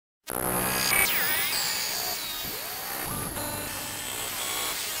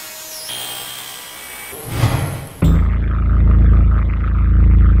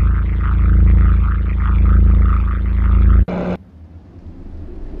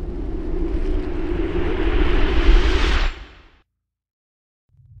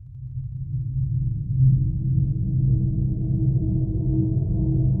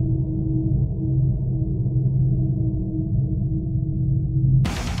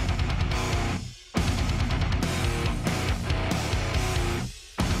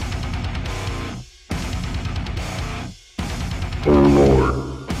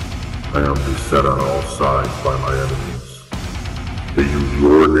beset on all sides by my enemies. They use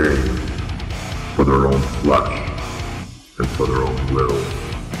your name for their own flesh and for their own will.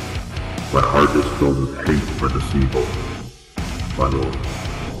 My heart is filled with hate for this evil. My Lord,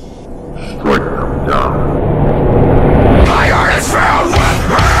 strike them down. My heart is filled with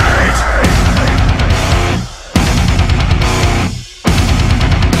hate!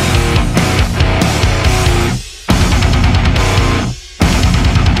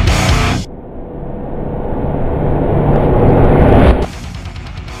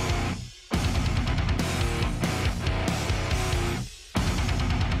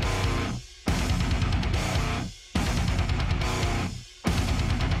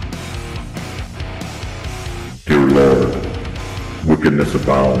 Dear Lord, wickedness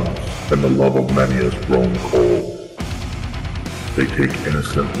abounds, and the love of many has grown cold. They take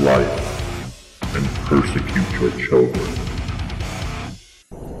innocent life and persecute your children.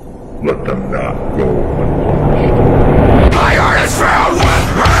 Let them not go unpunished. My heart is filled with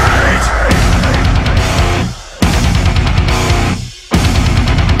hate!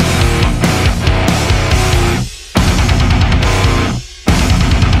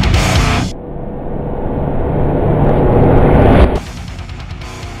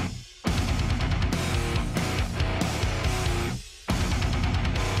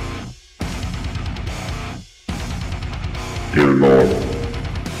 Dear Lord,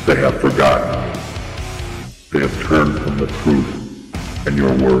 they have forgotten you. They have turned from the truth and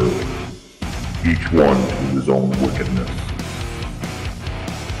your word, each one to his own wickedness.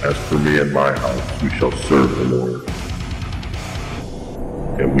 As for me and my house, we shall serve the Lord,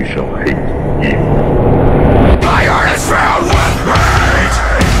 and we shall hate evil. My heart is filled with hate!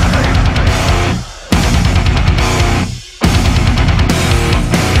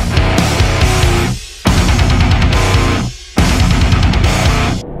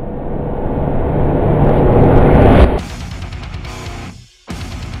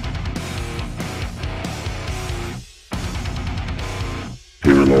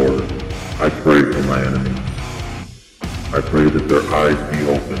 Dear Lord, I pray for my enemies. I pray that their eyes be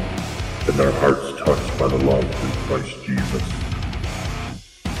opened and their hearts touched by the love through Christ Jesus.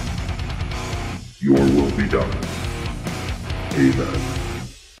 Your will be done. Amen.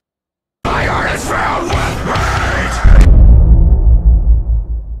 My heart is filled with